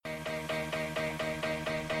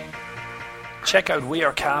Check out We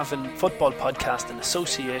Are Cavan football podcast in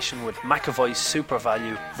association with McAvoy's Super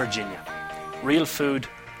Value, Virginia. Real food,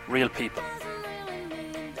 real people.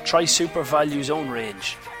 Try Super Value's own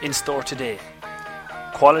range, in store today.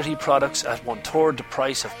 Quality products at 1/3 the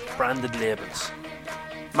price of branded labels.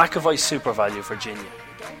 McAvoy's Super Value, Virginia.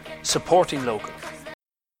 Supporting local.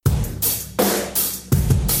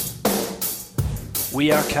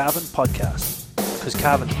 We Are Cavan podcast, because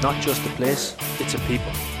Cavan's not just a place, it's a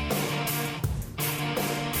people.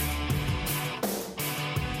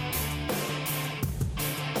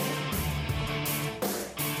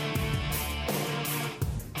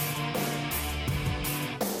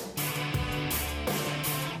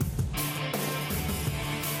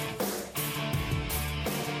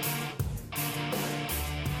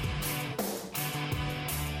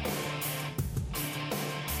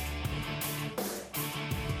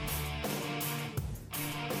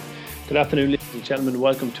 Good afternoon, ladies and gentlemen.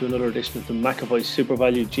 Welcome to another edition of the McAvoy Super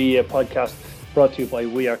Value GA podcast, brought to you by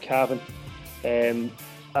We Are Cavan.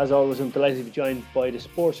 As always, I'm delighted to be joined by the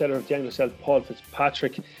sports editor of the Anglo Celt, Paul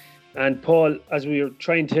Fitzpatrick. And Paul, as we are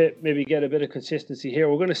trying to maybe get a bit of consistency here,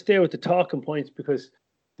 we're going to stay with the talking points because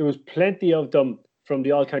there was plenty of them from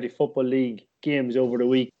the All-County Football League games over the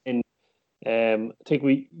weekend. I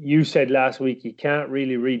think you said last week you can't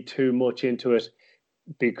really read too much into it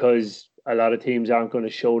because a lot of teams aren't going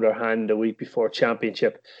to show their hand a week before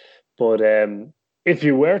championship. But if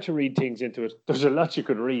you were to read things into it, there's a lot you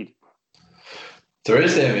could read. There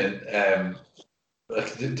is, Damien.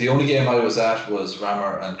 The only game I was at was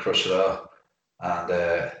Ramor and Crusherlaw, and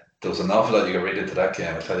there was an awful lot you could read into that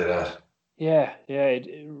game, I'll tell you that. Yeah.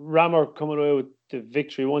 Ramor coming away with the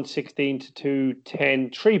victory, 116 to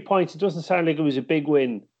 210. 3 points. It doesn't sound like it was a big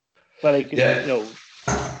win. But Yeah,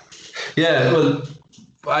 well,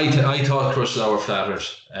 I thought Crusherlaw were flattered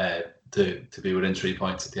to be within 3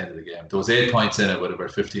 points at the end of the game. There was 8 points in it with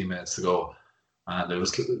about 15 minutes to go, and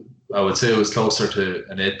I would say it was closer to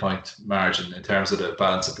an 8-point margin in terms of the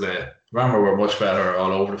balance of play. Ramor were much better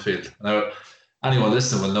all over the field. Now, anyone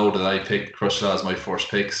listening will know that I picked Crusherlaw as my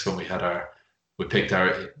first picks when we picked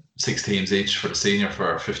our 6 teams each for the senior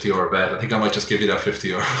for a €50 bet. I think I might just give you that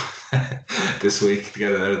 €50 this week to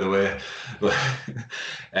get it out of the way. But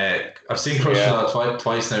I've seen Crusherlaw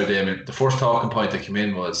twice now, Damien. The first talking point that came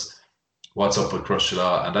in was, what's up with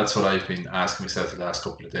Crusherlaw? And that's what I've been asking myself the last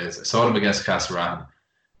couple of days. I saw them against Castlerahan,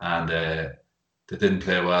 and they didn't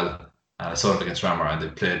play well. And I saw them against Ramor, and they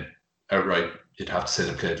played outright. You'd have to say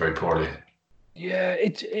they played very poorly. Yeah,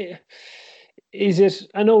 is it?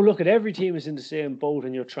 I know. Look, at every team is in the same boat,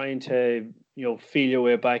 and you're trying to, feel your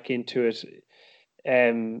way back into it.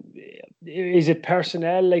 Is it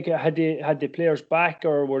personnel? Like, had the players back,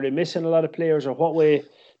 or were they missing a lot of players, or what way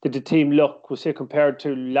did the team look? Was it compared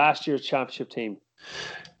to last year's championship team?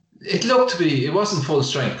 It looked to be. It wasn't full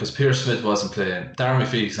strength because Pierce Smith wasn't playing. Darren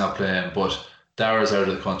McPhee's not playing, but Dara's out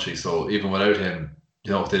of the country, so even without him,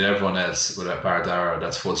 did everyone else without bar Dara,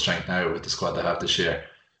 that's full strength now with the squad they have this year.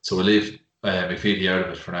 So we'll leave McPhee out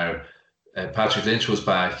of it for now. Patrick Lynch was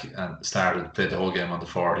back and played the whole game on the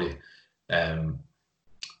 40.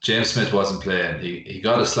 James Smith wasn't playing. He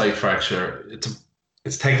got a slight fracture.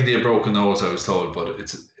 It's technically a broken nose, I was told, but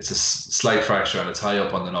it's a slight fracture and it's high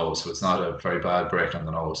up on the nose, so it's not a very bad break on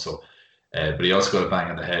the nose. So, but he also got a bang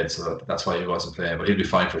on the head, so that's why he wasn't playing. But he'll be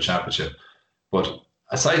fine for a championship. But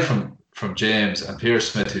aside from James and Pierce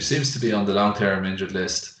Smith, who seems to be on the long-term injured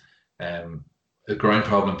list, a groin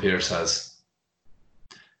problem Pierce has.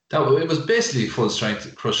 It was basically full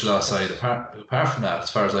strength Crusherlaw side. Apart from that,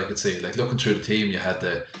 as far as I could see, like looking through the team, you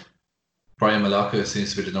had Brian Malacca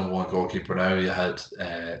seems to be the number one goalkeeper now. You had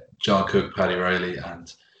John Cook, Paddy Riley,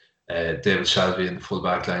 and David Shalvey in the full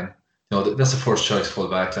back line. That's a first choice full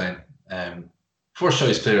back line. First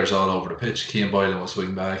choice players all over the pitch. Cian Boylan was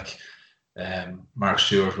wing back. Mark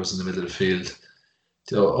Stewart was in the middle of the field.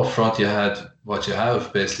 Up front, you had what you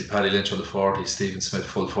have, basically Paddy Lynch on the 40, Stephen Smith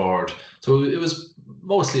full forward. So it was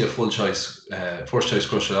mostly a full choice, first choice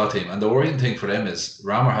Crusherlaw team. And the worrying thing for them is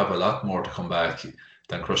Ramor have a lot more to come back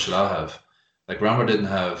than Crusherlaw have. Like Ramor didn't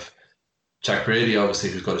have Jack Brady, obviously,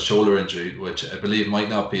 who's got a shoulder injury, which I believe might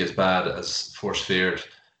not be as bad as first feared.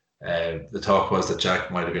 The talk was that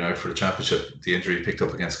Jack might have been out for the championship. The injury picked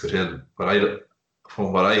up against Coothill. But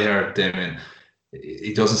from what I heard, Damien,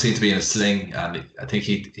 he doesn't seem to be in a sling, and I think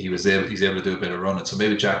he's able to do a bit of running. So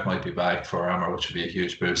maybe Jack might be back for Ramor, which would be a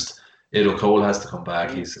huge boost. Aido Cole has to come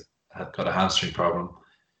back. He's got a hamstring problem.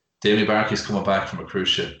 Damien Barkey's coming back from a cruise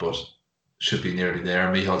ship, but should be nearly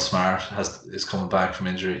there. Micheál Smart is coming back from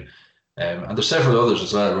injury. And there's several others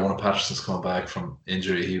as well. Ronan Patterson's coming back from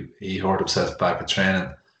injury. He hurt himself back at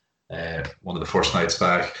training one of the first nights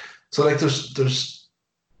back. So like there's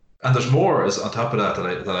more as on top of that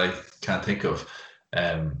that I can't think of.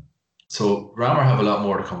 So Ramor have a lot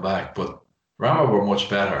more to come back, but Ramor were much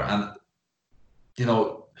better, and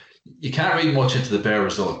you can't read much into the bare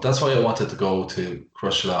result. That's why I wanted to go to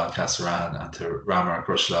Crosserlough and Castlerahan and to Ramor and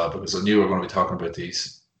Crosserlough, because I knew we were going to be talking about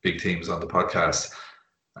these big teams on the podcast.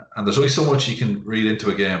 And there's only so much you can read into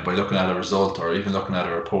a game by looking at a result or even looking at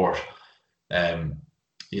a report.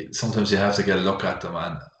 Sometimes you have to get a look at them.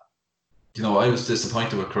 And, I was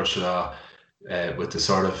disappointed with Crosserlough with the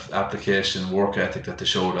sort of application, work ethic that they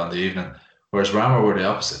showed on the evening. Whereas Ramor were the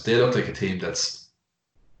opposite. They looked like a team that's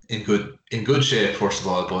in good shape, first of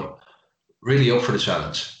all, but really up for the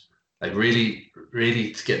challenge. Like really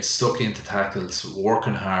getting stuck into tackles,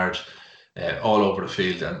 working hard all over the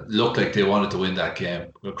field, and looked like they wanted to win that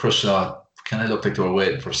game. Crosserlough kind of looked like they were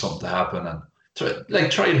waiting for something to happen and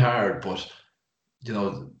tried hard, but they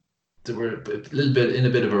were a little bit in a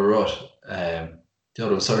bit of a rut. There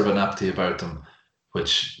was sort of an apathy about them,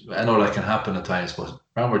 which I know that can happen at times, but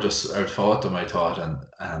Ramor just outfought them, I thought,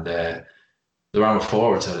 and the Ramor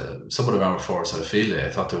forwards some of the Ramor forwards had a field day.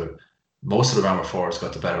 I thought most of the Ramor forwards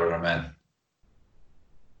got the better of their men.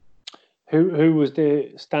 Who was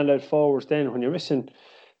the standout forwards then when you're missing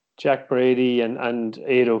Jack Brady and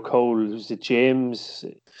Ado Cole? Was it James?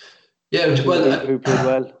 Yeah, who played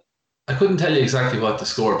well? I couldn't tell you exactly what the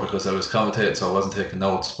score because I was commentating, so I wasn't taking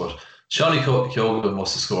notes. But Shawnee Kyogo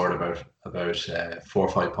must have scored about 4 or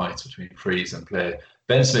 5 points between frees and play.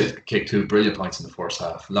 Ben Smith kicked 2 brilliant points in the first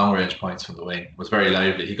half, long range points from the wing. Was very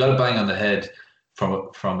lively. He got a bang on the head from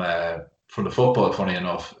the football. Funny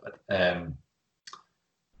enough, I'm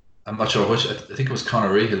not sure which. I think it was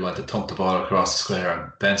Conor Rehill went to thump the ball across the square,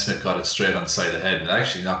 and Ben Smith got it straight on the side of the head, and it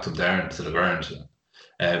actually knocked him down to the ground.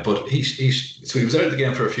 But he was out of the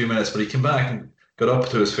game for a few minutes, but he came back and got up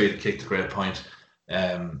to his feet and kicked a great point.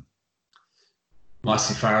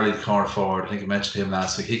 Mossy Farley, the corner forward, I think I mentioned him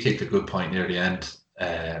last week. He kicked a good point near the end.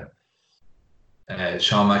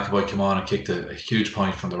 Sean McAvoy came on and kicked a huge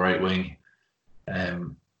point from the right wing.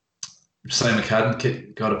 Simon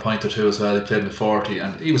Cadden got a point or two as well. He played in the 40,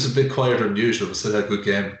 and he was a bit quieter than usual, but still had a good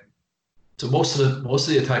game. So most of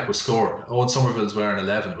the attack was scored. Owen Somerville's wearing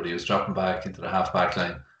 11, but he was dropping back into the half back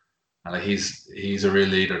line, and he's a real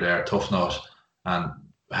leader there, tough nut, and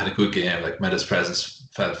had a good game. Like met his presence,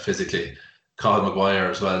 felt physically. Colin Maguire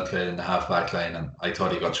as well played in the half back line, and I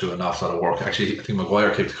thought he got through an awful lot of work. Actually, I think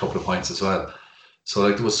Maguire kicked a couple of points as well. So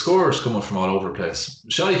there was scores coming from all over the place.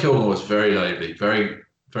 Shawnee Kyogo was very lively, very,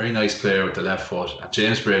 very nice player with the left foot, and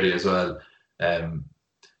James Brady as well.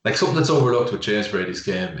 Something that's overlooked with James Brady's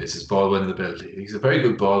game is his ball winning ability. He's a very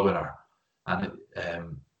good ball winner, and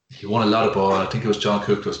he won a lot of ball. I think it was John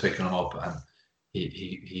Cook that was picking him up, and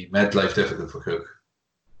he made life difficult for Cook.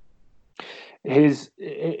 His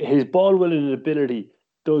ball winning ability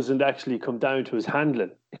doesn't actually come down to his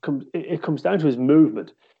handling. It comes down to his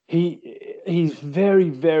movement. He's very,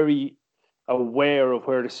 very aware of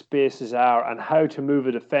where the spaces are and how to move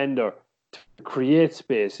a defender to create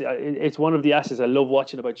space. It's one of the assets I love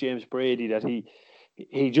watching about James Brady, that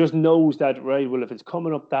he just knows that, right, well, if it's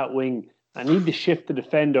coming up that wing, I need to shift the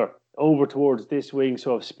defender over towards this wing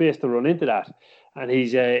so I have space to run into that. And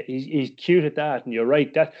he's cute at that. And you're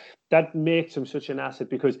right, that makes him such an asset,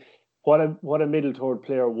 because what a middle third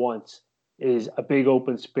player wants is a big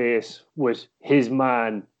open space with his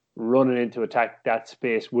man running into attack that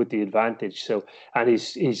space with the advantage. So, and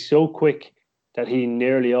he's so quick that he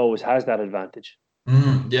nearly always has that advantage.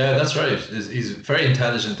 Yeah, that's right. He's very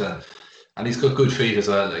intelligent and he's got good feet as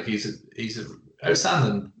well. Like he's an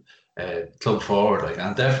outstanding club forward. Like,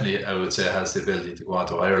 and definitely I would say has the ability to go on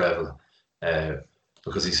to a higher level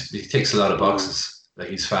because he ticks a lot of boxes. Like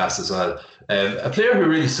he's fast as well. A player who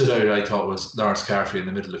really stood out, I thought, was Lawrence Carfrey in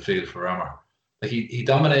the middle of the field for Ramor. Like he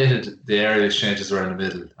dominated the aerial exchanges around the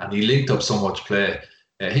middle, and he linked up so much play.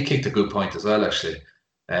 He kicked a good point as well, actually.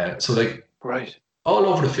 Right, all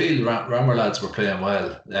over the field, Ramor lads were playing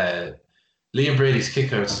well. Liam Brady's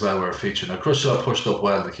kickouts as well were a feature. Now Crosserlough pushed up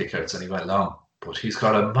well the kickouts, and he went long, but he's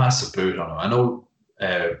got a massive boot on him. I know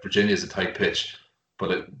Virginia's a tight pitch,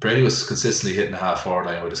 but Brady was consistently hitting the half-forward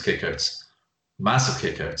line with his kickouts. Massive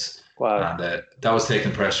kickouts. Wow. And that was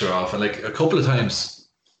taking pressure off. And like a couple of times,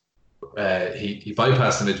 he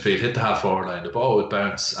bypassed the midfield, hit the half-forward line, the ball would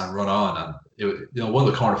bounce and run on, and one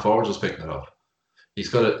of the corner forwards was picking it up. He's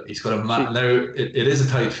got a now it is a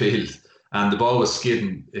tight field, and the ball was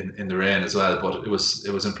skidding in the rain as well. But it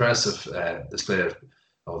was impressive display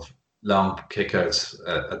of long kickouts,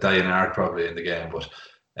 a dying art probably in the game. But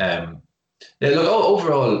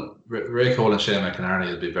overall, Ray Cole and Shane McInerney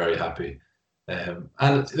will be very happy. And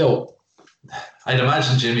I'd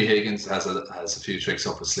imagine Jimmy Higgins has a few tricks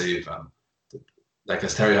up his sleeve. Like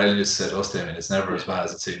as Terry Hyland used to say to us, I mean, it's never as bad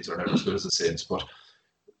as it seems or never as good as it seems. But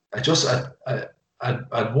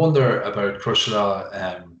I'd wonder about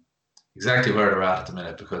Crutchlow, exactly where they're at the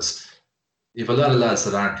minute, because you've a lot of lads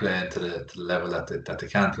that aren't playing to the level that they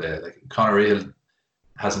can play. Like Conor Real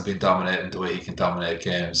hasn't been dominating the way he can dominate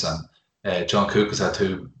games, and John Cook has had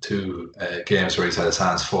two games where he's had his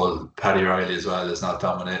hands full. Paddy Riley as well is not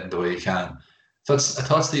dominating the way he can. So I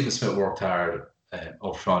thought Stephen Smith worked hard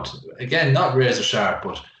up front. Again, not razor sharp,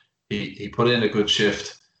 but he put in a good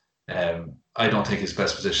shift. I don't think his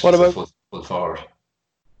best position is a full forward.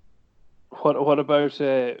 What about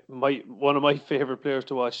one of my favourite players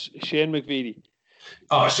to watch, Shane McVeety?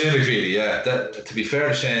 Oh, Shane McVeety, yeah. To be fair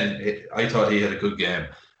to Shane, I thought he had a good game,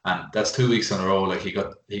 and that's 2 weeks in a row. Like he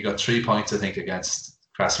got 3 points, I think, against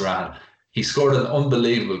Crassarahan. He scored an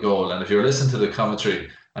unbelievable goal, and if you're listening to the commentary,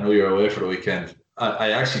 I know you're away for the weekend.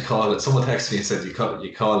 I actually called it. Someone texted me and said you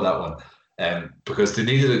called that one, because they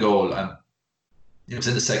needed a goal, and it was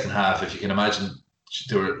in the second half. If you can imagine,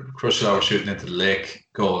 Crutchlow were shooting into the lake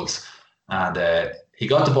goals, and he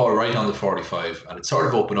got the ball right on the 45, and it sort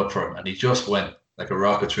of opened up for him, and he just went like a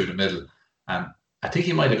rocket through the middle. And I think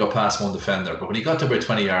he might have got past one defender, but when he got to about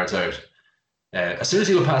 20 yards out, as soon as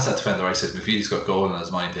he went past that defender, I said, McVetie's got goal in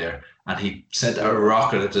his mind there. And he sent a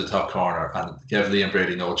rocket into the top corner and gave Liam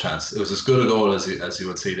Brady no chance. It was as good a goal as you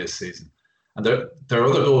would see this season. And their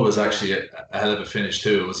other goal was actually a hell of a finish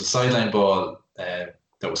too. It was a sideline ball that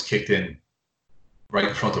was kicked in right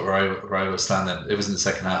in front of where I was standing. It was in the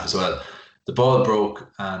second half as well. The ball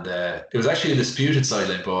broke, and it was actually a disputed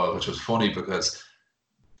sideline ball, which was funny because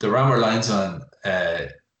the Rammer linesman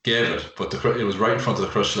gave it, but it was right in front of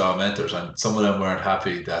the Crutchlow mentors, and some of them weren't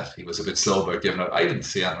happy that he was a bit slow about giving it. I didn't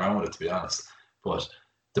see anything wrong with it, to be honest, but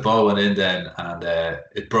the ball went in then, and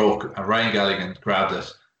it broke, and Ryan Galligan grabbed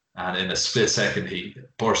it, and in a split second he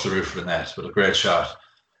burst the roof of the net with a great shot,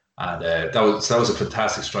 and that was a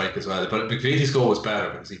fantastic strike as well. But McVetie's goal was better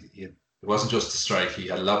because it wasn't just a strike; he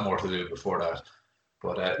had a lot more to do before that.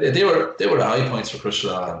 But they were the high points for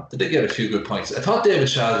Crutchlow. They did get a few good points. I thought David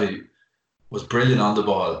Shalvey was brilliant on the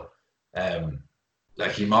ball.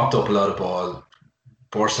 Like he mopped up a lot of ball,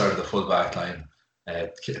 burst out of the full back line. I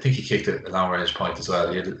think he kicked a long range point as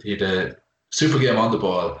well. He had a super game on the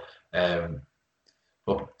ball.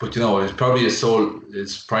 But you know, it's probably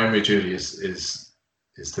his primary duty is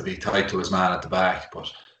to be tied to his man at the back.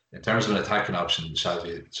 But in terms of an attacking option,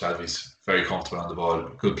 Shalvey's very comfortable on the ball.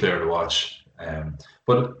 Good player to watch.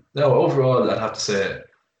 But no, overall, I'd have to say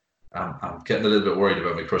I'm getting a little bit worried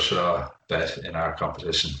about my Crutchlow bet in our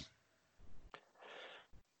competition.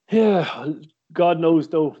 Yeah, God knows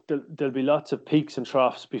though there'll be lots of peaks and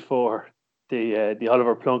troughs before the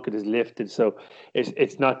Oliver Plunkett is lifted. So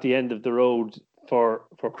it's not the end of the road for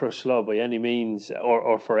Crutchlow by any means,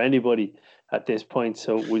 or for anybody at this point.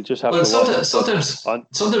 So we'll just have to.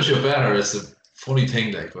 Sometimes you're better. It's a funny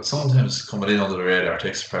thing, like, but sometimes coming in under the radar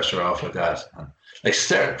takes the pressure off like that. And like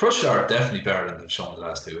Crutchlow are definitely better than they've shown the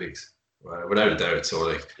last 2 weeks, without a doubt. So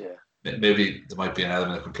like, maybe there might be an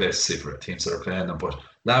element of complacency for teams that are playing them, but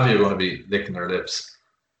Lavi are going to be licking their lips.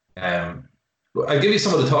 I'll give you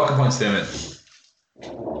some of the talking points, Damien.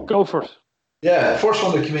 Go for it. Yeah, the first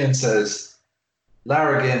one that came in says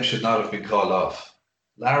Lara game should not have been called off.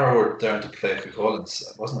 Lara were down to play Collins,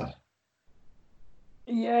 wasn't it?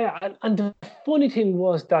 Yeah, and the funny thing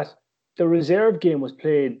was that the reserve game was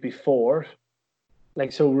played before.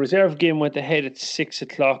 Like, so reserve game went ahead at 6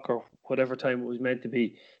 o'clock or whatever time it was meant to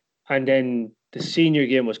be. And then the senior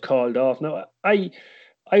game was called off. Now, I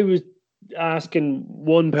was asking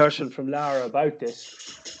one person from Lara about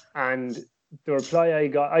this, and the reply I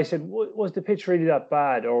got, I said, was the pitch really that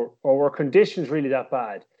bad, or were conditions really that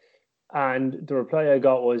bad? And the reply I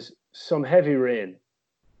got was some heavy rain.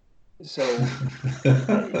 So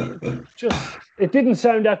it didn't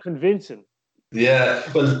sound that convincing. Yeah,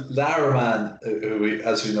 well, Lara man, who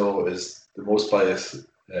as we know is the most biased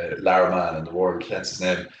Lara man in the world, hence his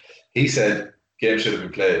name, he said game should have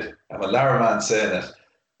been played. And when Lara man's saying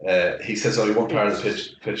it, he says only one part of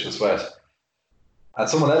the pitch was wet. And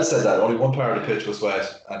someone else said that only one part of the pitch was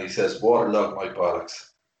wet, and he says waterlogged my bollocks.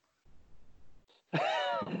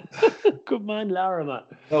 Good man, Lara man.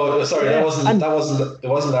 No, sorry, it wasn't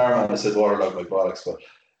Lara man who said waterlogged my bollocks, but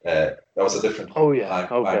that was a different. Oh yeah, I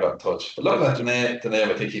got in touch. But looking at the name,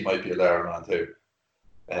 I think he might be a Lara man too.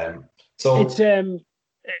 So it's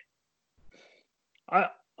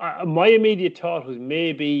my immediate thought was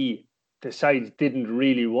maybe the sides didn't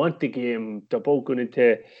really want the game. They're both going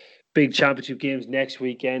into big championship games next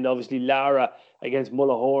weekend. Obviously, Lara against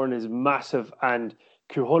Mullahoran is massive, and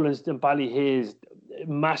Cuchulainn and Ballyhaise,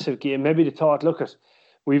 massive game. Maybe they thought, look,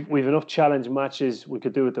 we've enough challenge matches, we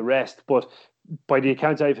could do with the rest. But by the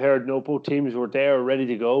accounts I've heard, no, both teams were there, ready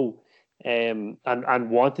to go, and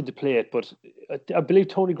wanted to play it. But I believe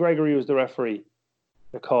Tony Gregory was the referee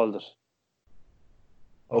that called it.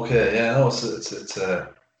 Okay, yeah, no, it's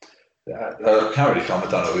I can't really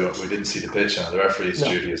comment on it. We didn't see the pitch, and the referee's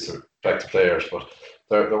duty is to protect the players. But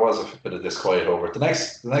there was a bit of disquiet over it. The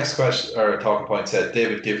next question or talking point said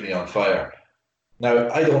David Givney on fire. Now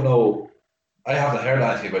I don't know. I haven't heard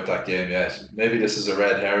anything about that game yet. Maybe this is a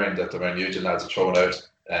red herring that the Nugent lads are throwing out.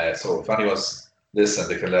 So if anyone's listening,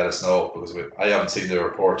 they can let us know, because I haven't seen the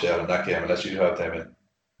report yet on that game unless you have them in.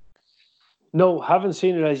 No, haven't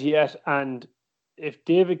seen it as yet. And if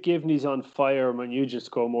David Givney's on fire, Nugent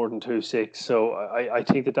score more than 2-6. So I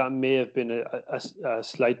think that may have been a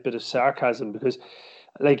slight bit of sarcasm, because,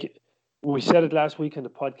 like we said it last week on the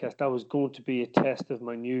podcast, that was going to be a test of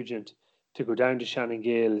Nugent to go down to Shannon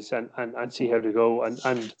Gales and see how they go.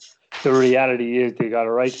 And the reality is they got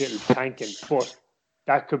a right little tanking, but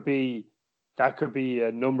that could be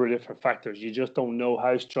a number of different factors. You just don't know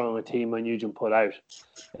how strong a team Nugent put out.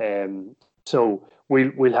 So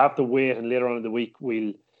we'll have to wait, and later on in the week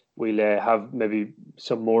we'll have maybe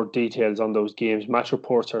some more details on those games. Match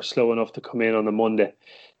reports are slow enough to come in on the Monday,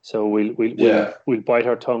 so we'll bite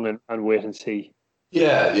our tongue and wait and see.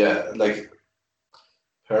 Yeah. Like,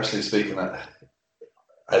 personally speaking,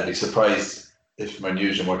 I'd be surprised if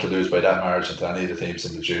Nugent were to lose by that margin to any of the teams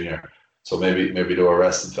in the junior. So maybe they were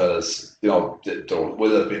resting fellas. There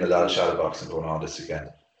will have been a lot of shadow boxing going on this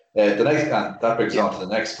weekend. That brings on to the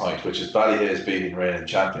next point, which is Ballyhaise beating reigning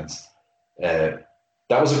champions. That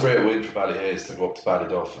was a great win for Ballyhaise to go up to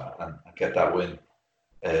Ballyduff and get that win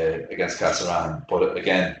against Castlerahan. But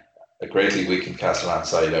again, a greatly weakened Castlerahan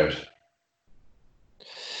side out.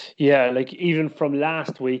 Yeah, like even from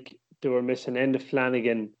last week, they were missing Enda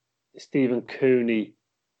Flanagan, Stephen Cooney,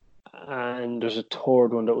 and there's a third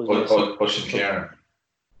one that was missing.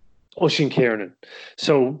 Oisin Kiernan.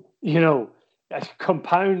 So,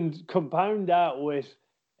 compound that with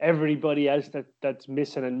everybody else that's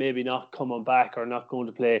missing and maybe not coming back or not going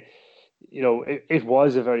to play. It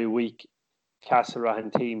was a very weak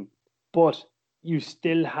Castlerahan team, but you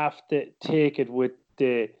still have to take it with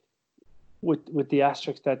the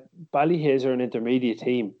asterisk that Ballyhaise are an intermediate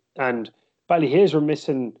team, and Ballyhaise were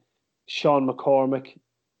missing Sean McCormick,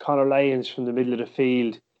 Conor Lyons from the middle of the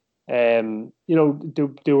field.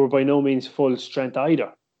 They were by no means full strength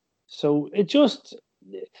either. So it just,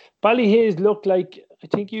 Ballyhaise looked like, I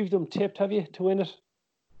think you've them tipped, have you, to win it?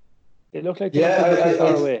 They look like they're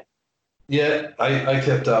far away. Yeah, I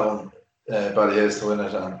tipped that one, Ballyhaise to win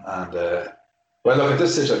it, and well, look, at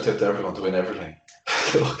this stage I tipped everyone to win everything.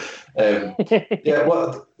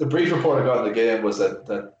 Well, the brief report I got in the game was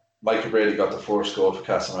that Michael Brady got the first goal for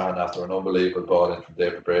Castlerahan after an unbelievable ball in from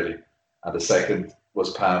David Brady, and the second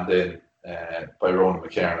was palmed in by Ronan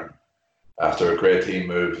McKernan after a great team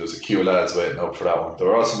move. There was a queue of lads waiting up for that one. They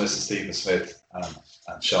were also missing Stephen Smith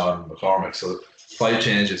and Sean McCormick, so 5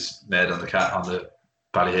 changes made on the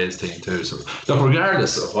Ballyhaise team too. So look,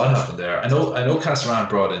 regardless of what happened there, I know Castlerahan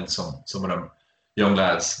brought in some of them young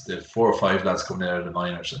lads. They had 4 or 5 lads coming out of the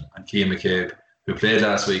minors, and Cian McCabe, who played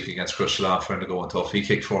last week against Crushalloff, trying to go on tough. He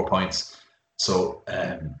kicked 4 points, so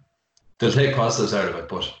they'll take positives out of it.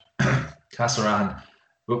 But Castlerahan,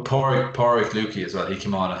 but Pádraig Lukey as well, he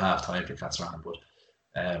came on at half time for Castlerahan. But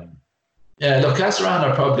look, Castlerahan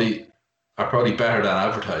are probably better than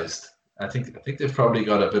advertised. I think they've probably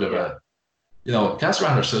got a bit of a,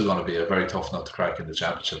 Castlerahan are still going to be a very tough nut to crack in the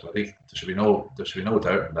championship. I think there should be no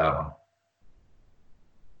doubt in that one.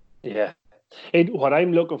 Yeah. What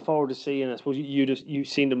I'm looking forward to seeing, I suppose you've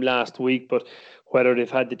seen them last week, but whether they've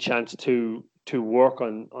had the chance to work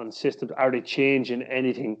on systems, are they changing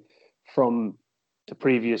anything from the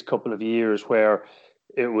previous couple of years where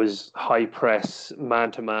it was high press,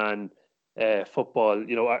 man-to-man football?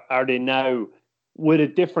 Are they now with a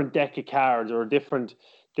different deck of cards or a different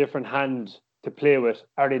hand to play with?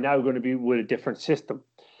 Are they now going to be with a different system?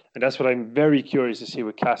 And that's what I'm very curious to see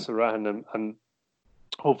with Castlerahan, and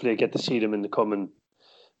hopefully I get to see them in the coming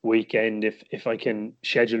weekend if I can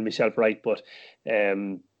schedule myself right. But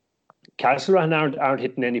Castlerahan aren't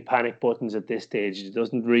hitting any panic buttons at this stage. It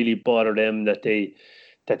doesn't really bother them that they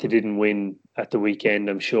didn't win at the weekend,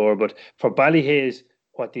 I'm sure. But for Ballyhaise,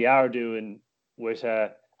 what they are doing with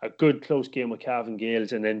a good close game with Cavan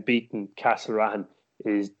Gales and then beating Castlerahan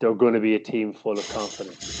is they're going to be a team full of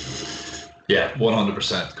confidence. Yeah,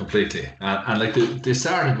 100%, completely. And like they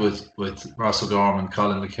started with Ross O'Gorman,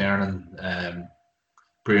 Colin McKernan,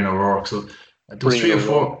 Brian O'Rourke. So there was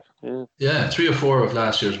Yeah, 3 or 4 of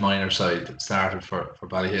last year's minor side started for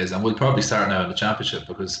Ballyhaise, and will probably start now in the championship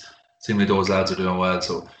because seemingly those lads are doing well.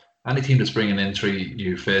 So any team that's bringing in 3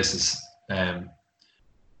 new faces,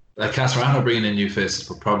 like Castlefran are bringing in new faces,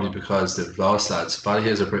 but probably because they've lost lads.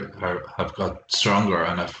 Ballyhaise have got stronger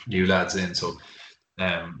and have new lads in, so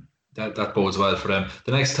that bodes well for them.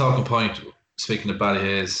 The next talking point, speaking of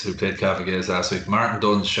Ballyhaise, who played Cavan last week, Martin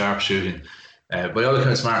Dunn's sharp shooting. By all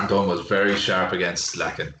accounts, Martin Dunn was very sharp against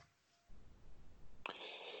Lacken.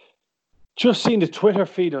 Just seen the Twitter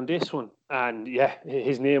feed on this one, and yeah,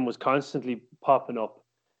 his name was constantly popping up.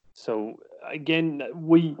 So again,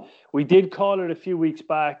 we did call it a few weeks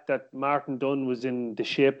back that Martin Dunn was in the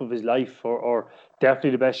shape of his life, or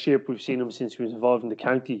definitely the best shape we've seen him since he was involved in the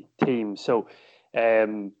county team. So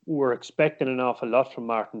we're expecting an awful lot from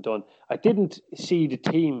Martin Dunn. I didn't see the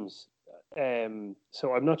teams,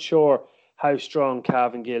 so I'm not sure how strong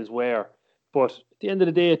Cavan Gaels were. But at the end of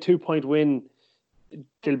the day, a 2-point win,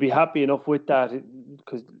 they'll be happy enough with that,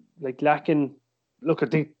 because like Lacken, look, I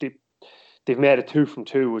think they've made a 2 from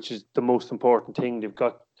 2, which is the most important thing. They've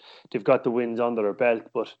got the wins under their belt,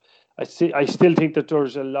 but I still think that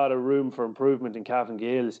there's a lot of room for improvement in Cavan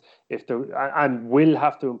Gaels and will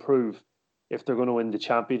have to improve if they're going to win the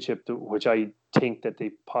championship, which I think that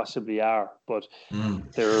they possibly are. But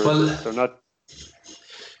they're not.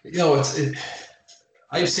 You know,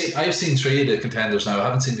 I've seen 3 of the contenders now. I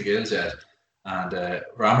haven't seen the Gaels yet, and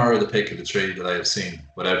Ramor are the pick of the 3 that I have seen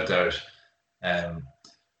without doubt.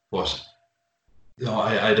 But you know,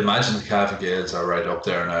 I'd imagine the Cavan Gaels are right up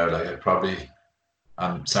there now. Like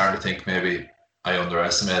I'm starting to think maybe I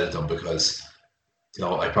underestimated them because you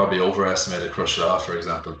know I probably overestimated Crusher, for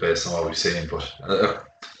example, based on what we've seen. But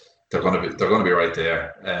they're going to be right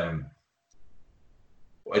there.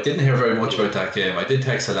 I didn't hear very much about that game. I did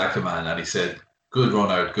text Halakaman and he said, good run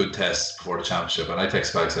out, good test before the championship. And I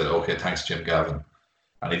texted back and said, okay, thanks, Jim Gavin.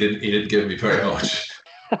 And he didn't give me very much.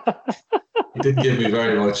 He didn't give me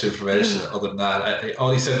very much information other than that.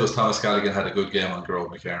 All he said was Thomas Callaghan had a good game on Grove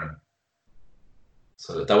McKernan.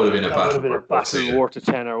 So that would have been a battle worth a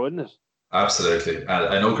tenner, wouldn't it? Absolutely. And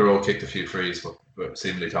I know Grove kicked a few frees, but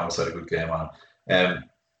seemingly Thomas had a good game on him.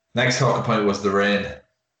 Next talking point was the rain.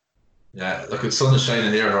 Yeah, look, the sun is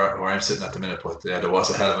shining here where I'm sitting at the minute, but yeah, there was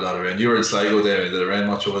a hell of a lot of rain. You were in Sligo there. Did it rain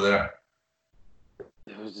much over there?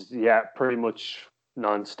 It was, pretty much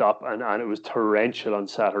non-stop, and it was torrential on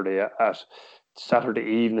Saturday, at Saturday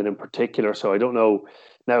evening in particular. So I don't know,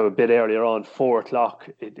 now a bit earlier on, 4 o'clock,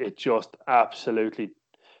 it just absolutely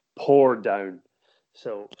poured down.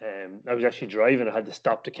 So I was actually driving. I had to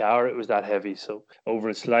stop the car. It was that heavy. So over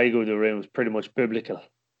in Sligo, the rain was pretty much biblical.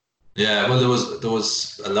 Yeah, well, there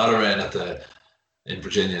was a lot of rain in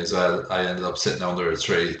Virginia as well. I ended up sitting under a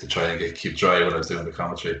tree to try and keep dry when I was doing the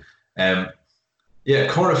commentary. Next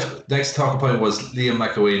talking point was Liam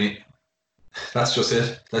McEweeny. That's just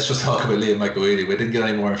it. Let's just talk about Liam McEweeny. We didn't get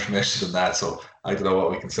any more information than that, so I don't know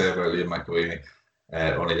what we can say about Liam McEweeny.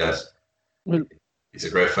 Only that he's a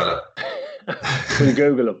great fella. We'll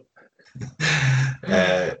Google him.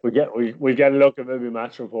 We get a look at maybe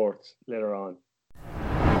match reports later on.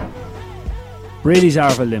 Brady's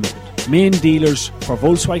Arva Limited, main dealers for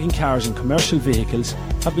Volkswagen cars and commercial vehicles,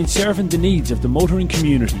 have been serving the needs of the motoring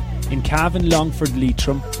community in Cavan, Longford,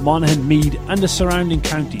 Leitrim, Monaghan, Meath and the surrounding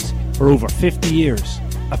counties for over 50 years.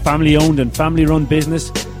 A family-owned and family-run business,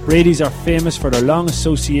 Brady's are famous for their long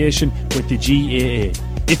association with the GAA.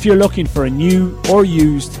 If you're looking for a new or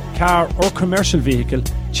used car or commercial vehicle,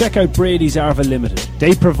 check out Brady's Arva Limited.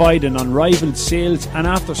 They provide an unrivaled sales and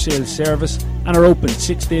after-sales service and are open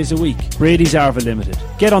 6 days a week. Brady's Arva Limited.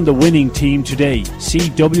 Get on the winning team today. See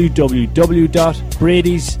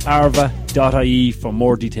www.bradysarva.ie for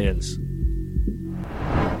more details.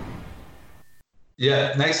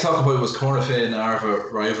 Yeah, next talking point was Cornafay and Arva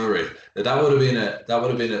rivalry. That would have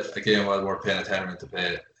been a game well worth paying attention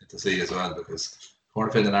to see as well, because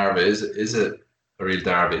Cornafay and Arva is a real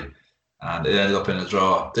derby, and it ended up in a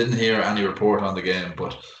draw. Didn't hear any report on the game,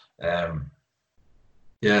 but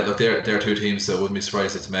look, they're 2 teams that wouldn't be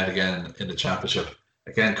surprised if they met again in the championship.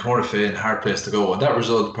 Again, Cornafay, and hard place to go, and that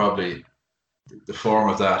result, probably the form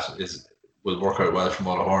of that will work out well for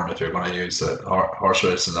Mullahoran if you're going to use horse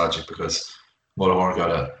racing logic, because Mullahoran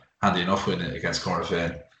got a handy enough win against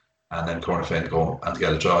Cornafay, and then Cornafay go and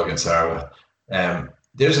get a draw against Arva.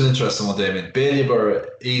 There's an interesting one, Damien. Ballybor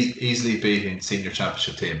easily beating senior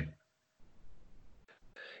championship team.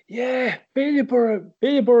 Yeah,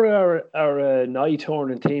 Ballybor are a nigh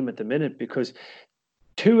turning team at the minute, because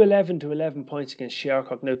 11 to 11 points against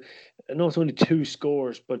Shercock. Now, I know it's only 2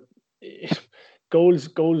 scores, but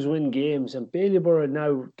goals win games, and Ballieborough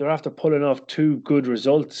now they're after pulling off 2 good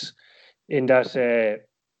results in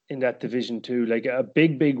that Division 2, like a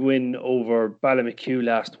big win over Ballymakew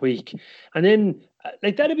last week, and then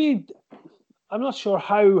like that'd be. I'm not sure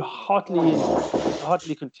how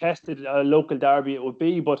hotly contested a local derby it would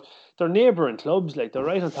be, but they're neighbouring clubs, like they're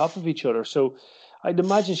right on top of each other. So I'd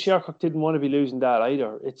imagine Shercock didn't want to be losing that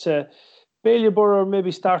either. It's Ballieborough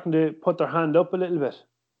maybe starting to put their hand up a little bit.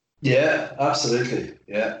 Yeah, absolutely.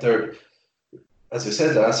 Yeah, they're, as we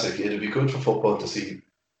said last week, it'd be good for football to see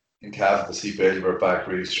in Cavan to see Ballieborough back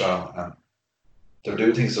really strong, and they're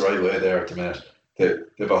doing things the right way there at the minute. They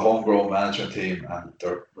have a homegrown management team, and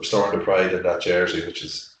they're restoring the pride in that jersey, which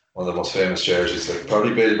is one of the most famous jerseys. Like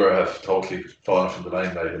probably Ballieborough have totally fallen from the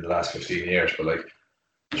limelight in the last 15 years, but like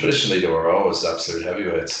traditionally they were always absolute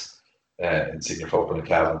heavyweights in senior football in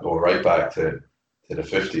Cavan, going right back to the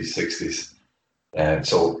 50s, 60s. And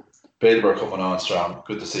so Ballieborough coming on strong,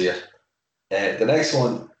 good to see it. The next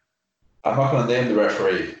one, I'm not going to name the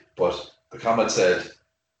referee, but the comment said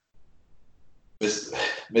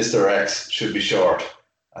Mr. X should be short,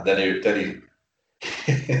 and then he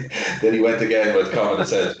then he went again with a comment that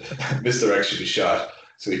said Mr. X should be shot.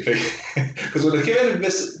 So he picked, because when it came in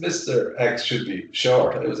Mr. X should be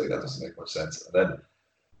short, I was like, that doesn't make much sense. And then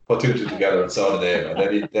put 2 and 2 together and saw the name,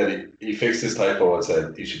 and then he fixed his typo and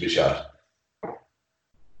said he should be shot.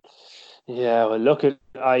 Yeah, well, look,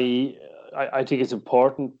 I think it's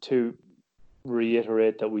important to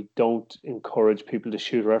reiterate that we don't encourage people to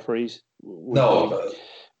shoot referees.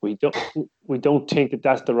 We don't think that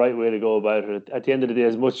that's the right way to go about it. At the end of the day,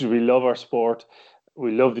 as much as we love our sport,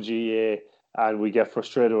 we love the GAA, and we get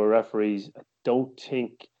frustrated with referees, I don't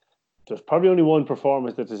think there's probably only one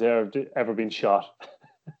performance that deserved ever been shot.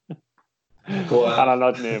 Go on. And I'll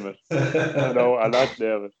not name it. No, I'll not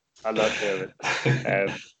name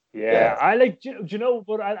it. Yeah, I like. Do you know?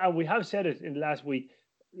 But we have said it in the last week.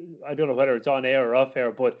 I don't know whether it's on air or off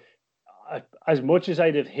air, but as much as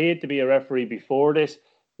I'd have hated to be a referee before this,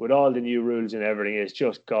 with all the new rules and everything, it's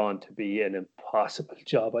just gone to be an impossible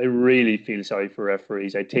job. I really feel sorry for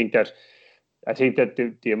referees. I think that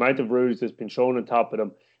the amount of rules that's been thrown on top of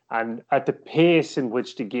them, and at the pace in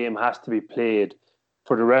which the game has to be played,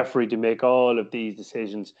 for the referee to make all of these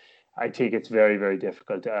decisions, I think it's very, very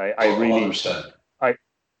difficult. I really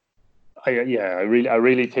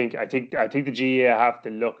think the GAA have to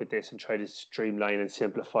look at this and try to streamline and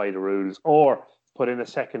simplify the rules, or put in a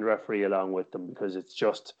second referee along with them, because it's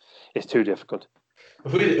too difficult.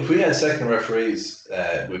 If we had second referees,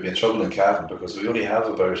 we'd be in trouble in Cavan, because we only have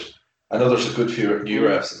about, I know there's a good few new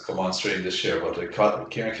refs that come on stream this year, but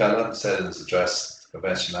Kieran Callahan said in his address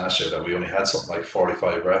convention last year that we only had something like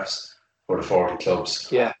 45 refs for the 40 clubs.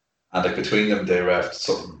 Yeah. And like between them, they refed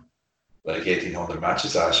something like 1,800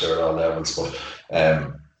 matches last year at all levels, but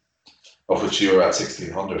of which you were at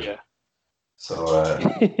 1,600. Yeah. So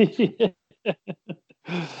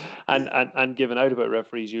and given out about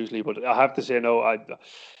referees usually, but I have to say no.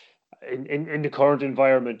 In the current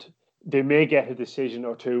environment, they may get a decision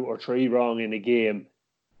or 2 or 3 wrong in a game,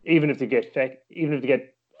 even if they get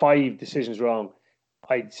 5 decisions wrong.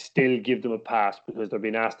 I'd still give them a pass, because they're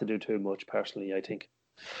being asked to do too much. Personally, I think.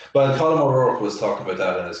 Well, Colin O'Rourke was talking about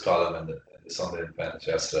that in his column in the Sunday Independent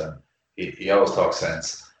yesterday. He always talks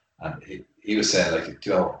sense, and he was saying, like,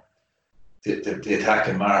 you know, the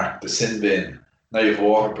attacking mark, the sin bin, now you have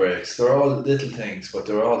water breaks. They're all little things, but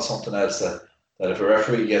they're all something else that if a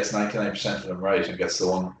referee gets 99% of them right and gets the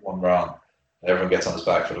one wrong, everyone gets on his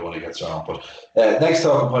back for the one he gets wrong. But next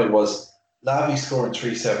talking point was Lavey scoring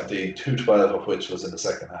 317, 212 of which was in the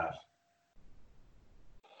second half.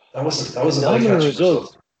 That was a phenomenal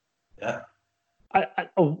result. Yeah. Why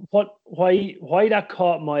that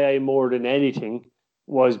caught my eye more than anything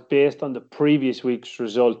was based on the previous week's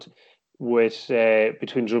result with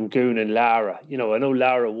between Drumgoon and Lara. You know, I know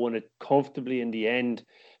Lara won it comfortably in the end,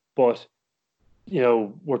 but you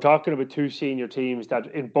know, we're talking about 2 senior teams that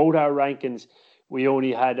in both our rankings we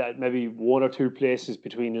only had maybe 1 or 2 places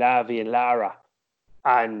between Lavey and Lara,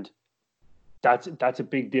 and that's a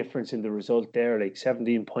big difference in the result there. Like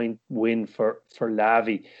 17-point win for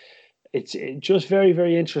Lavey. It's just very,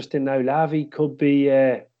 very interesting now. Lavey could be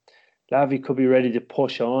ready to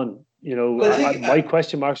push on. You know, my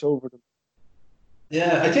question marks over them.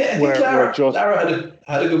 Yeah, I think Lara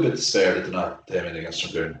had a good bit to spare, did they not, Damien, against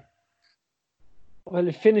Drumgoon? Well,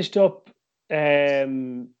 it finished up. They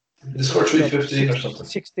scored 315 or something.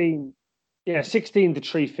 16 to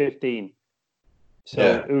 315. So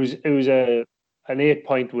yeah. It was an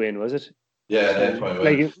 8-point win, was it? Yeah, an 8-point win.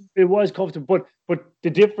 Like it was comfortable, but the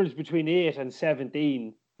difference between 8 and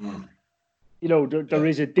 17, you know, there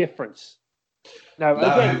is a difference. Now,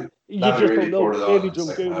 again, you just really don't know. poured it on Maybe in the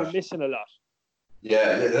second Drumgoon are half. missing a lot.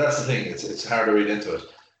 Yeah, that's the thing. It's hard to read into it.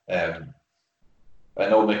 I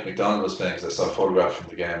know Mick McDonald was playing because I saw a photograph from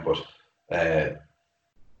the game, but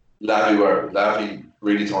Lavey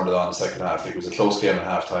really turned it on in the second half. It was a close game at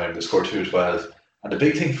half time. They scored 2-12. And the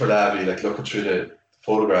big thing for Lavey, like looking through the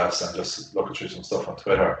photographs and just looking through some stuff on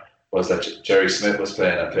Twitter, was that Jerry Smith was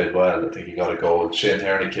playing and played well. I think he got a goal. Shane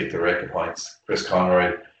Tierney kicked the rake of points. Chris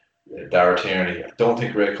Conroy, Dara Tierney. I don't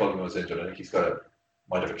think Ray Cullinan was injured. I think he's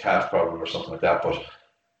might have a calf problem or something like that. But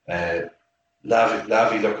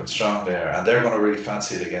Lavey looking strong there, and they're going to really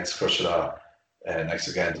fancy it against Crushala next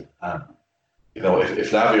weekend. And you know,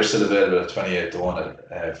 if Lavey are still available at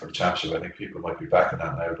 28-1 for the championship, I think people might be backing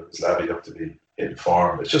that now because Lavey look to be hitting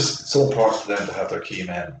form. It's just so important for them to have their key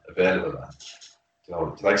men available. And, you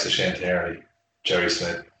know, the likes of Shane Tierney, Jerry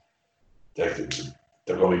Smith, they're going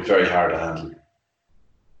to be very hard to handle.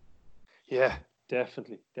 Yeah,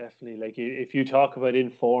 definitely. Like if you talk about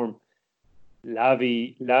in form,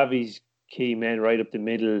 Lavey's key men right up the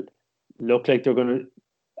middle look like they're going to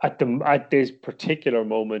at this particular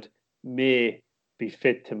moment may be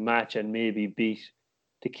fit to match and maybe beat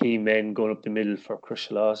the key men going up the middle for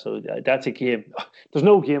Crushala. So that's a game. There's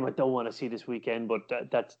no game I don't want to see this weekend, but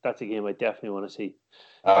that's a game I definitely want to see.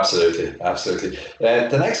 Absolutely.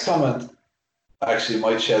 The next comment actually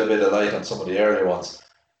might shed a bit of light on some of the earlier ones.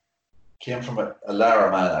 Came from a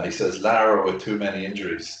Lara man, and he says Lara with too many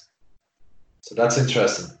injuries. So that's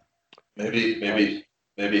interesting. Maybe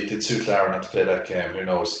it did suit Lara not to play that game. Who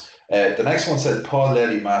knows? The next one said Paul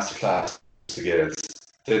Leddy masterclass to Gales.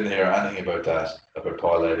 Didn't hear anything about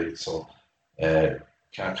Paul Leddy, so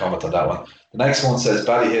can't comment on that one. The next one says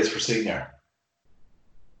Ballyhays for senior.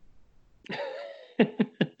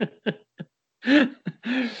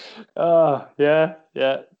 Oh, yeah.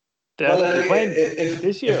 Well,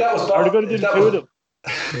 this year, if that was are they going to do the two of them?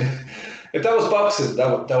 If that was boxing, that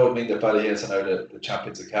would mean that Ballyhays are now the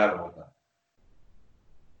champions of Cavan, wouldn't it?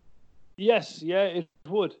 Yes, yeah, it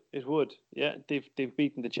would. Yeah, they've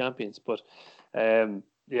beaten the champions, but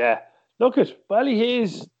yeah. Look at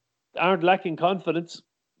Ballyhays aren't lacking confidence,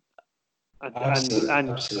 and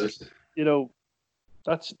absolutely. You know,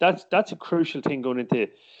 that's a crucial thing going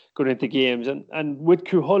into games, and with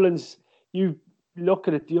Cuchulain's, you look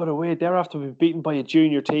at it the other way. They're after being beaten by a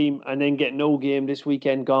junior team and then get no game this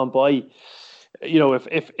weekend gone by. You know,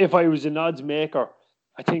 if I was an odds maker,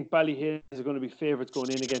 I think Ballyhays are going to be favourites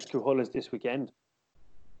going in against Cuchulain's this weekend.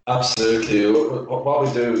 Absolutely. What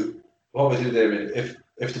we do, David,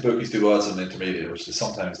 if the bookies do odds on the intermediate, which they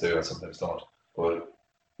sometimes do and sometimes don't, but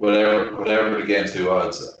whatever the games do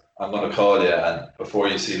odds, I'm going to call you, and before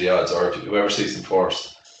you see the odds, or whoever sees them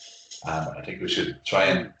first, and I think we should try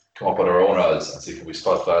and come up with our own odds and see if we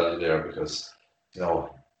spot value there, because you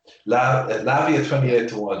know, Lavey at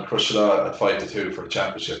 28-1, Crushala at 5-2 for the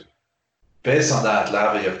championship. Based on that,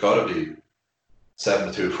 Lavey have got to be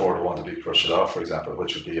 7-2, 4-1 to beat Crushala, for example,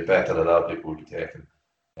 which would be a bet that a lot of people would be taking.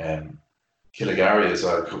 Killigarry as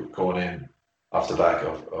well, going in off the back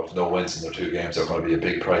of no wins in their two games, are going to be a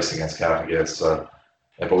big price against Cavan Gaels as well.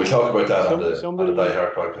 But we'll talk about that on the Die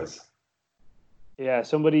Hard podcast. Yeah,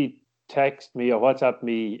 somebody texted me or WhatsApped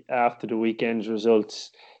me after the weekend's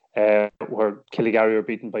results where Killigarry were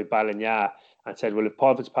beaten by Ballina, and said, well, if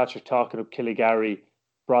Paul Fitzpatrick talking up Killigarry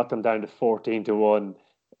brought them down to 14-1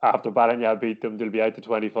 after Ballina beat them, they'll be out to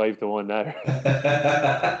 25-1 now.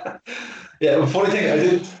 Yeah, the funny thing,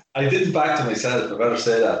 I didn't back them myself. I better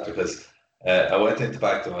say that, because I went in to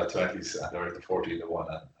back them at 20s and they're into 14-1,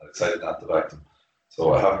 and I decided not to back them.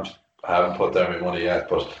 So I haven't put down my money yet.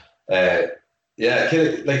 But yeah,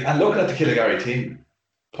 and looking at the Killigarry team,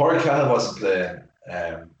 Pádraig Cahill wasn't playing,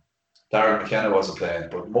 Darren McKenna wasn't playing,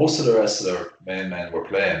 but most of the rest of their main men were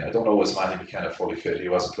playing. I don't know, was Matty McKenna fully fit? He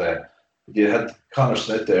wasn't playing. But you had Conor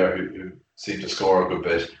Smith there, who seemed to score a good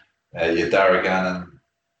bit. You had Dara Gannon,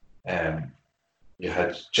 you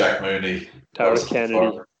had Jack Mooney, Tara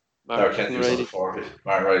Kennedy, Tara Kennedy was on 40,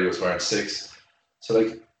 Martin Riley was wearing 6. So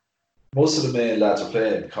like, most of the main lads were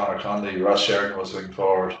playing. Conor Conley, Ross Sheridan was wing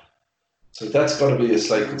forward. So that's got to be a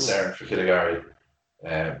slight concern for Killigarry.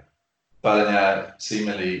 Ballina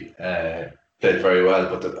seemingly played very well,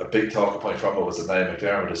 but a big talking point from it was that Niall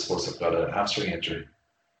McDermott is supposed to have got a hamstring injury,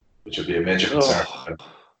 which would be a major concern for him.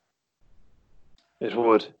 It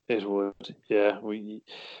would. Yeah,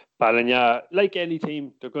 Ballina, like any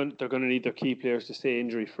team, they're going to need their key players to stay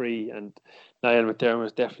injury free, and Niall McDermott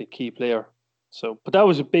is definitely a key player. So, but that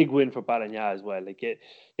was a big win for Ballina as well. Like,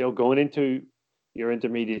 going into your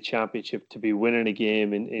intermediate championship, to be winning a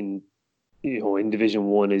game in Division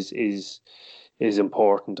 1 is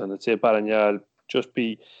important, and I'd say Ballina just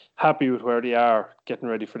be happy with where they are, getting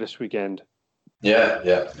ready for this weekend.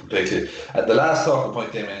 Yeah, completely. The last talking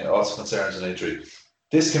point, Damien, also concerns an injury.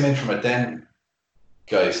 This came in from a Den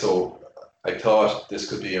guy, so I thought this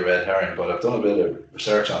could be a red herring, but I've done a bit of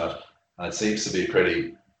research on it, and it seems to be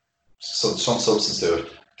some substance to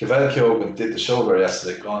it. Cavell Kyogan did the shoulder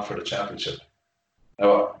yesterday, gone for the championship.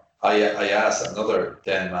 Now, I asked another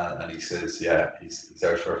Den man, and he says, yeah, he's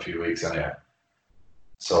out for a few weeks anyway.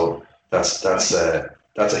 So that's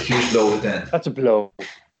a huge blow to Den. That's a blow.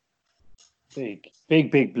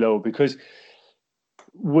 Big blow, because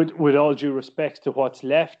with all due respect to what's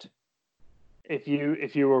left, if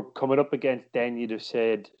you were coming up against Den, you'd have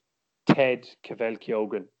said Ted, Cavell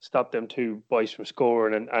Kyogan, stop them two boys from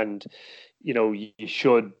scoring, and you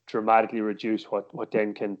should dramatically reduce what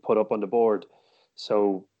Den can put up on the board.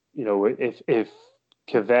 So if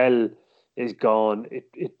Cavell is gone,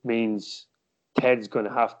 it means Ted's going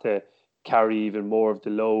to have to carry even more of the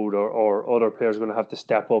load, or other players are going to have to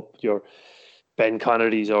step up. Your Ben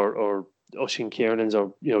Connerty's or Oisin Kiernan's,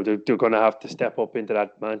 or they're going to have to step up into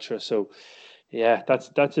that mantra. So yeah,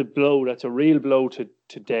 that's a blow. That's a real blow to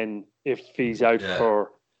Den if he's out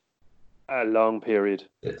for a long period.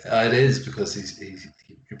 It is, because he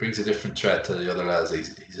brings a different threat to the other lads.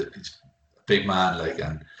 He's a big man,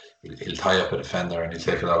 and he'll tie up a defender, and he'll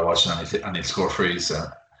take a lot of watching, and he'll score frees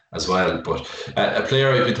as well. But a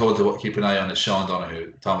player I've been told to keep an eye on is Sean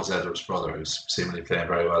Donoghue, Thomas Edwards' brother, who's seemingly playing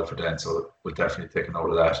very well for Den. So we'll definitely take a note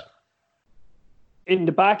of that. In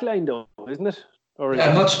the back line, though, isn't it? Or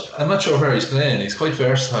I'm not sure where he's playing. He's quite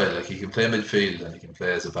versatile. He can play midfield, and he can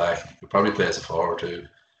play as a back. He could probably play as a forward too.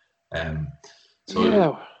 A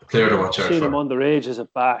player to watch out for. I've seen him underage as a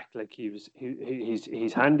back. He's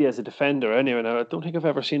handy as a defender anyway. Now, I don't think I've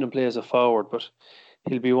ever seen him play as a forward, but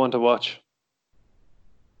he'll be one to watch.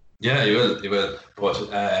 Yeah, he will. But so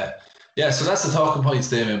that's the talking points,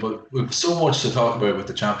 Damien. But we've so much to talk about with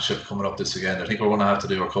the championship coming up this weekend. I think we're going to have to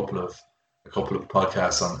do a couple of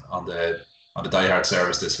podcasts on the Die Hard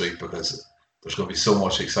service this week, because there's going to be so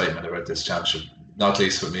much excitement about this championship, not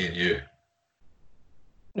least with me and you.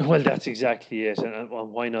 Well, that's exactly it, and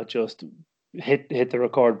why not just hit the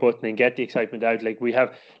record button and get the excitement out? Like we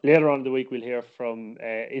have later on in the week, we'll hear from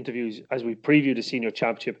interviews as we preview the senior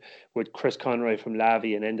championship with Chris Conroy from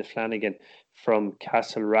Lavey and Enda Flanagan from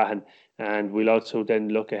Castlerahan, and we'll also then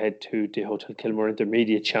look ahead to the Hotel Kilmore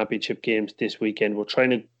Intermediate Championship games this weekend. We're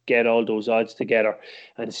trying to get all those odds together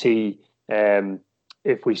and see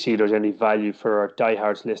if we see there's any value for our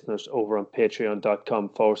diehards listeners over on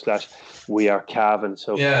patreon.com/wearecavan.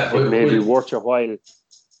 So it may be worth your while.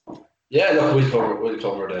 Yeah, look, we'll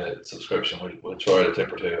cover the subscription. We'll try a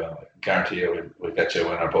tip or two. I guarantee you we'll get you a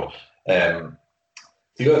winner. But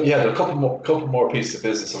there are a couple more pieces of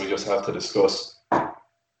business that we just have to discuss.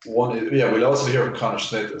 One, we'll also hear from Conor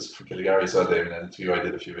Smith from Killygarry as well, David, in an interview I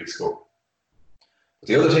did a few weeks ago. But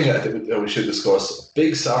the other thing I think that we should discuss,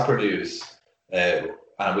 big soccer news, and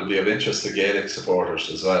will be of interest to Gaelic supporters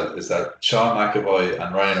as well, is that Sean McAvoy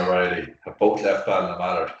and Ryan O'Reilly have both left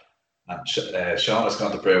Ballymallard, and Sean has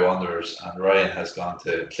gone to Bray Wanderers and Ryan has gone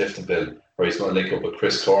to Cliftonville, where he's going to link up with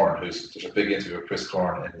Chris Corn, there's a big interview with Chris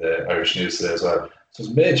Corn in the Irish News today as well. So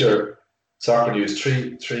it's major soccer news,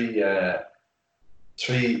 three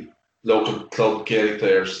local club Gaelic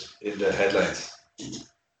players in the headlines.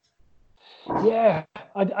 Yeah,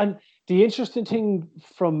 and the interesting thing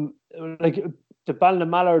from the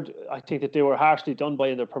Ballymallard, I think that they were harshly done by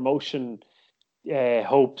in their promotion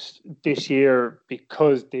hopes this year,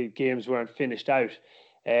 because the games weren't finished out,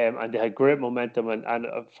 and they had great momentum, and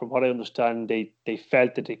from what I understand, they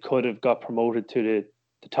felt that they could have got promoted to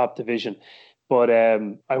the top division. But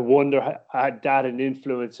I wonder, had that an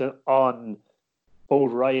influence on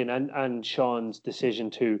both Ryan and Sean's decision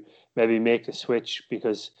to maybe make the switch,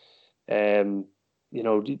 because they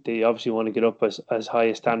obviously want to get up as high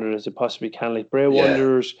a standard as they possibly can. Like Bray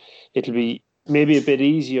Wanderers, it'll be maybe a bit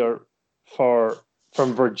easier from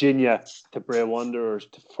Virginia to Bray Wanderers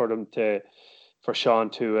for Sean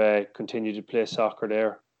to continue to play soccer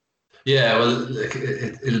there. Yeah, well,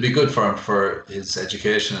 it'll be good for him for his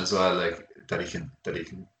education as well. That he can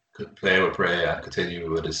play with Bray and continue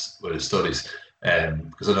with his studies.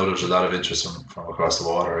 Because I know there's a lot of interest from across the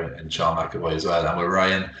water in Sean McAvoy as well, and with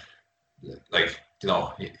Ryan,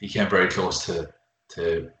 he came very close to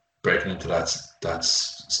breaking into that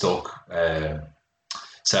Stoke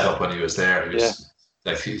setup when he was there.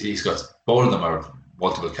 He's got, both of them are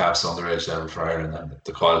multiple caps on their age level for Ireland, and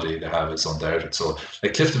the quality they have is undoubted. So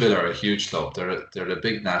Cliftonville are a huge club. They're a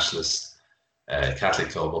big nationalist Catholic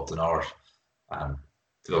club up the north, and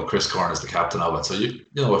Chris Corn is the captain of it. So you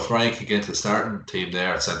know if Ryan can get into the starting team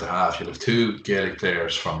there at centre half, you'll have two Gaelic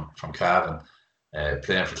players from Cavan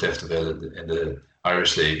playing for Cliftonville in the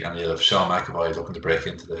Irish League, and you'll have Sean McAvoy looking to break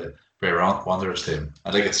into the Bray Wanderers team.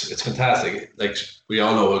 I think it's fantastic. Like, we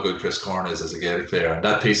all know how good Chris Corn is as a Gaelic player, and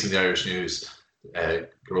that piece in the Irish News, Gerard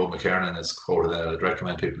McKernan is quoted in it. I'd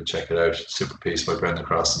recommend people to check it out. Super piece by Brendan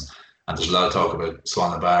Crossan, and there's a lot of talk about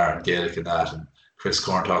Swan Bar and Gaelic in that, and Chris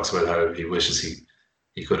Corn talks about how he wishes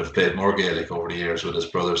he could have played more Gaelic over the years with his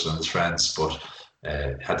brothers and his friends, but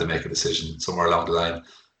had to make a decision somewhere along the line.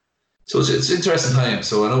 So it's interesting time.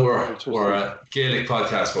 So I know we're a Gaelic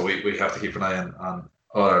podcast, but we have to keep an eye on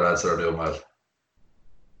all our lads that are doing well.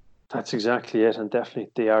 That's exactly it, and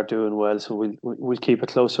definitely they are doing well. So we'll keep a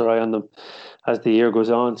closer eye on them as the year goes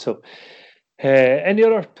on. So, any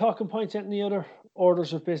other talking points? Any other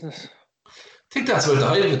orders of business? I think that's about the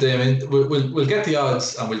height of it. I mean, we'll get the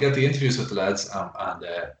odds and we'll get the interviews with the lads, and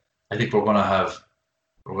I think we're gonna have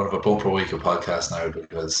a bumper week of podcast now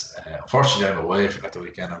because unfortunately I'm away at the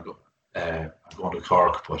weekend. I'm going to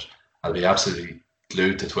Cork, but I'll be absolutely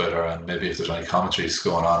glued to Twitter, and maybe if there's any commentaries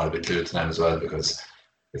going on, I'll be glued to them as well, because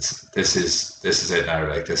this is it now.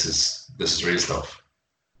 Like, this is real stuff.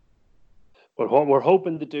 Well, what we're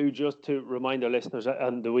hoping to do, just to remind our listeners,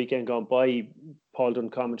 and the weekend gone by, Paul done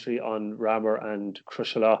commentary on Ramor and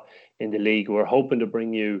Crushala in the league. We're hoping to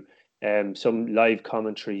bring you some live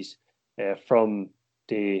commentaries from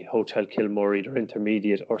the Hotel Kilmore, either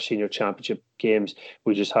intermediate or senior championship games.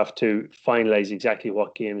 We just have to finalise exactly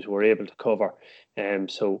what games we're able to cover.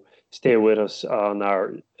 So stay with us on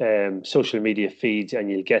our social media feeds,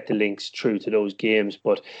 and you'll get the links through to those games.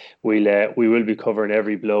 But we will be covering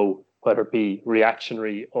every blow, whether it be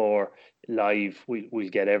reactionary or live. We'll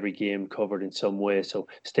get every game covered in some way. So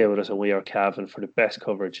stay with us on We Are Cavan for the best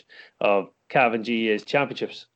coverage of Cavan GAA's championships.